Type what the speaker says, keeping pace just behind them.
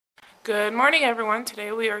Good morning, everyone.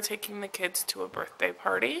 Today we are taking the kids to a birthday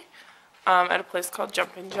party at a place called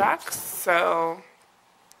Jumpin' Jacks. So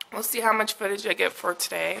we'll see how much footage I get for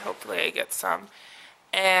today. Hopefully I get some.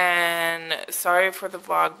 And sorry for the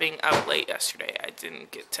vlog being up late yesterday. I didn't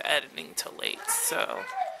get to editing till late. So,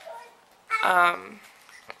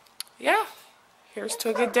 yeah. Here's to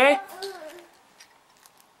a good day.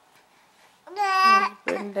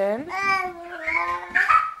 Brendan.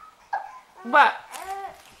 What?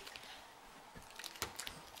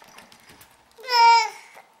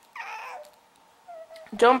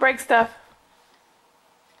 Don't break stuff.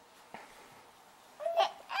 Go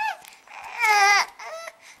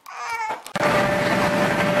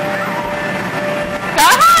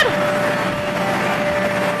ahead.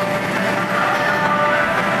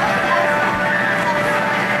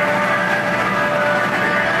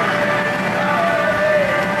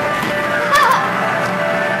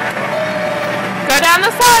 Go down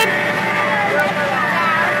the slide.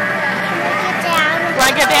 Want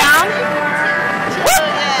to get down?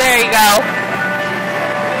 There you go.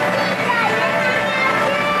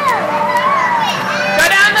 Go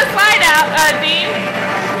down the slide out, Dean.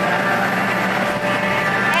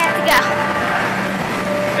 I have to go.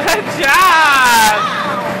 Good job.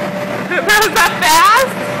 That was that fast?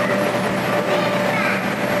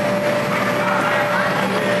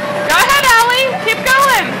 Go ahead, Ellie. Keep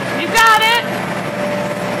going. You got it.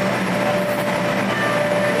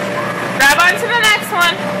 Grab onto the next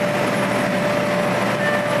one.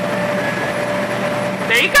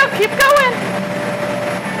 There you go, keep going.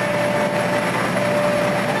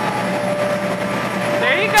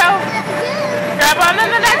 There you go. Grab on to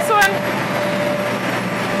the next one.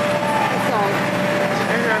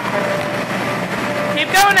 Keep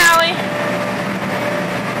going, Allie.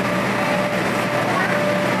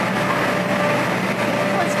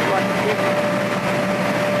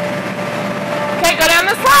 Okay, go down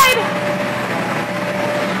the slide.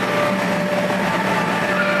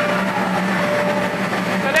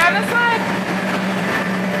 Down the slide.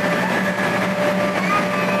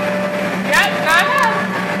 Yep, go ahead.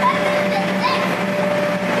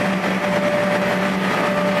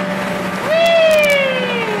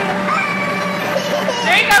 Whee!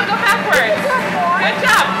 There you go backwards. Good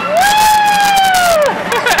job. Woo!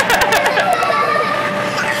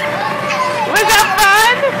 Was that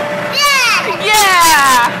fun? Yeah.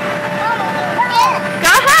 Yeah.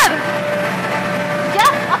 Go ahead.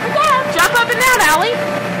 Jump up and down. Jump up and down, Allie.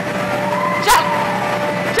 Jump!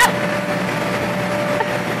 Jump!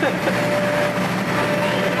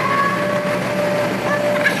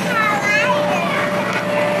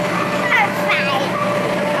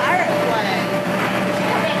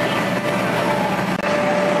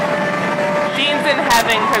 Dean's in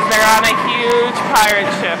heaven because they're on a huge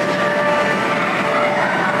pirate ship.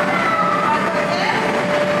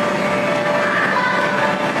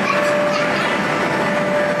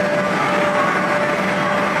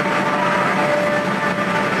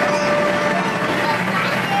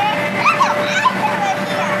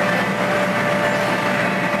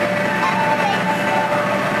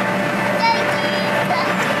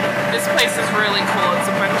 This is really cool. It's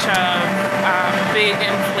a bunch of big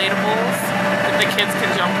inflatables that the kids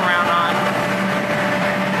can jump around on.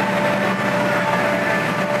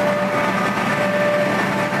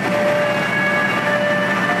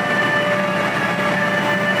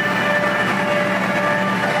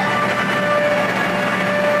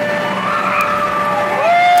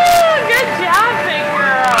 Woo! Good job, big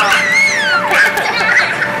girl.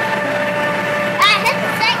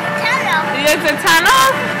 There's a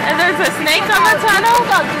tunnel? And there's a snake on the tunnel?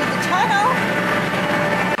 Go through the tunnel.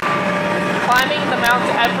 Climbing the Mount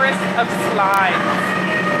Everest of slides.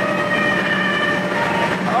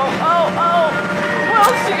 Oh, oh, oh.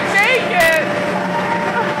 Will she make it?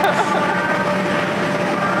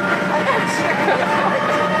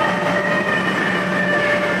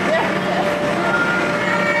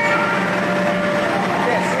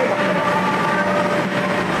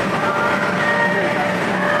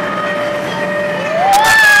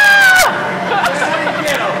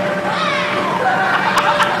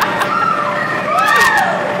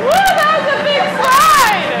 Woo, that was a big slide!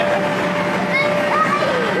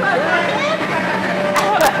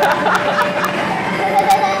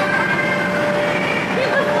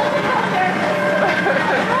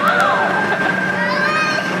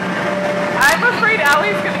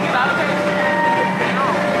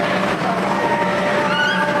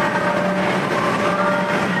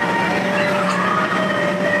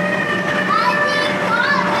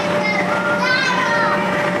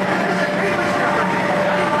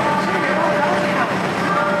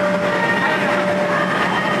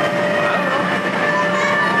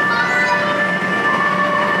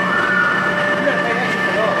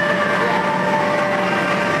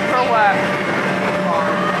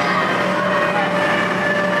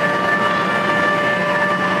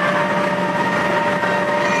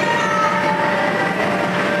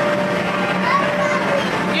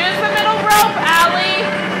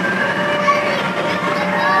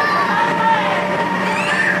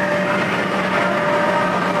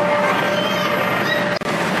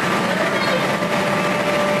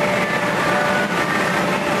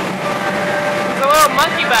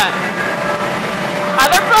 that.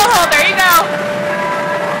 Other pull hole, there you go.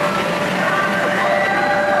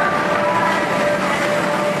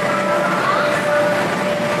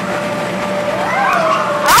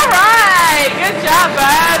 Alright, good job,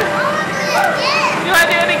 bud. You want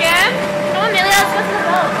to do it again? Come on, Amelia, let's go to the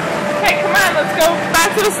boat. Okay, come on, let's go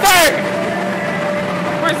back to the start.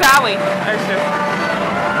 Where's Allie? There's she.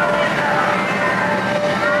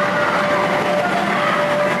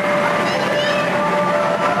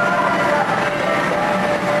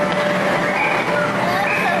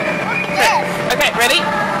 Okay, ready?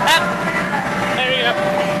 Up. There you go.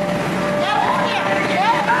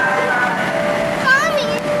 Mommy,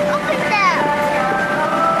 open that.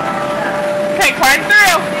 Okay, climb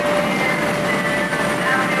through.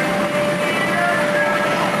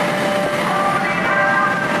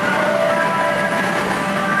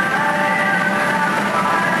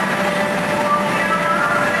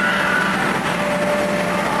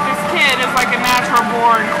 This kid is like a natural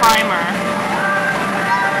born climber.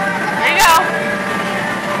 There you go.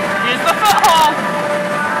 Use the foothold.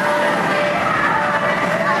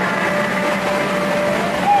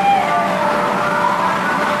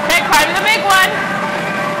 Okay, climb the big one.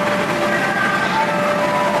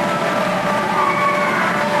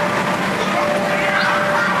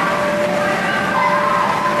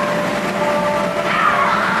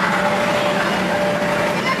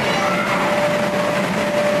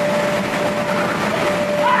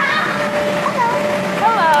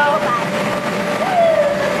 Hello.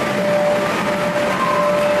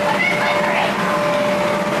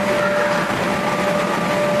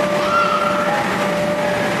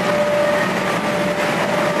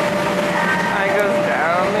 I goes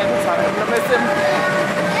down and I'm gonna miss him.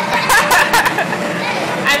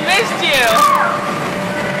 I missed you.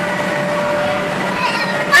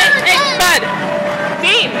 Hey, bud.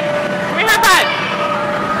 Dean, come here, bud.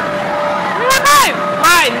 Come here, bud.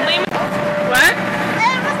 Ryan, leave me. What?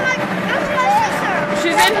 Where's my sister?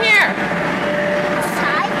 She's in here.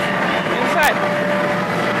 Inside? Inside.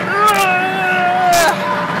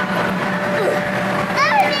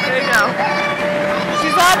 There you go.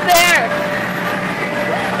 She's up there.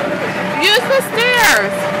 Use the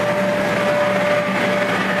stairs.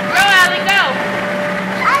 Go, Allie, go.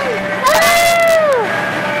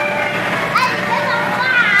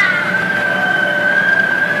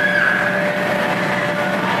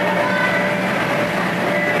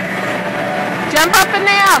 Jump up and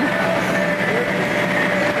down.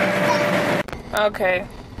 Okay.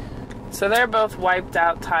 So they're both wiped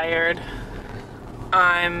out, tired.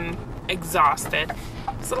 I'm exhausted.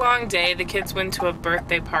 It's a long day. The kids went to a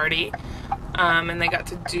birthday party, and they got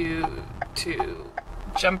to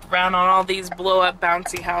jump around on all these blow-up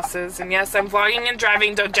bouncy houses. And yes, I'm vlogging and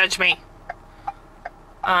driving. Don't judge me.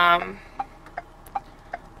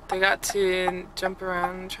 They got to jump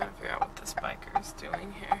around. I'm trying to figure out what this biker is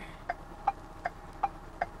doing here.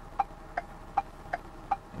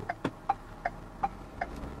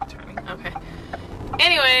 Okay.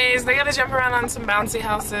 Anyways, they got to jump around on some bouncy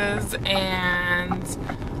houses, and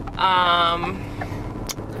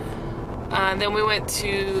then we went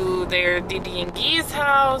to their Didi and Gee's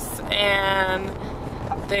house, and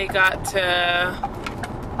they got to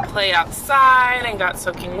play outside and got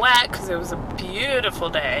soaking wet because it was a beautiful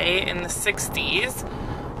day in the 60s,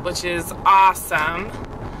 which is awesome.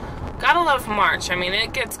 Gotta love March. I mean,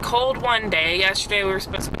 it gets cold one day. Yesterday we were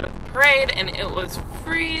supposed to go to the parade and it was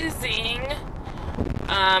freezing.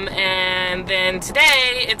 And then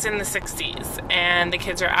today it's in the 60s and the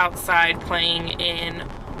kids are outside playing in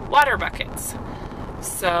water buckets.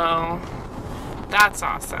 So that's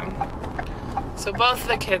awesome. So both of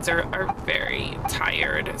the kids are very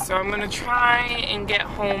tired. So I'm gonna try and get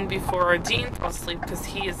home before Dean falls asleep because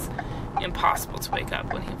he is impossible to wake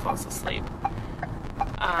up when he falls asleep.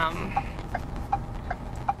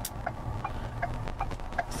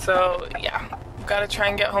 So yeah, gotta try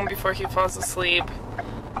and get home before he falls asleep,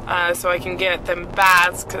 so I can get them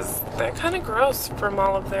baths because they're kind of gross from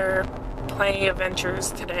all of their playing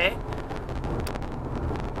adventures today.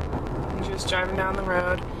 I'm just driving down the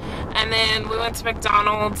road, and then we went to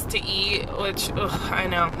McDonald's to eat, which I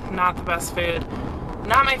know, not the best food.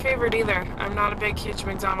 Not my favorite either. I'm not a big, huge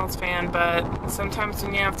McDonald's fan, but sometimes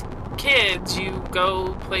when you have kids, you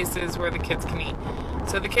go places where the kids can eat.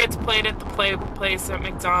 So the kids played at the place at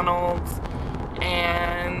McDonald's,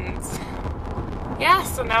 and yeah,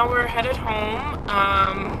 so now we're headed home.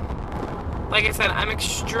 Like I said, I'm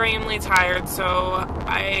extremely tired, so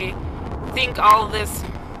I think all of this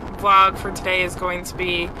vlog for today is going to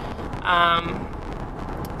be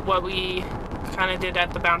what we kind of did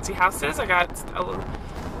at the bouncy houses. I got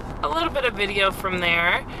a little bit of video from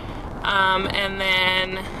there. And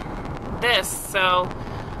then this. So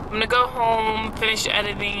I'm gonna go home, finish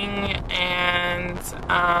editing, and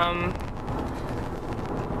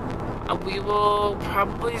we will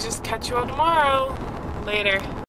probably just catch you all tomorrow. Later.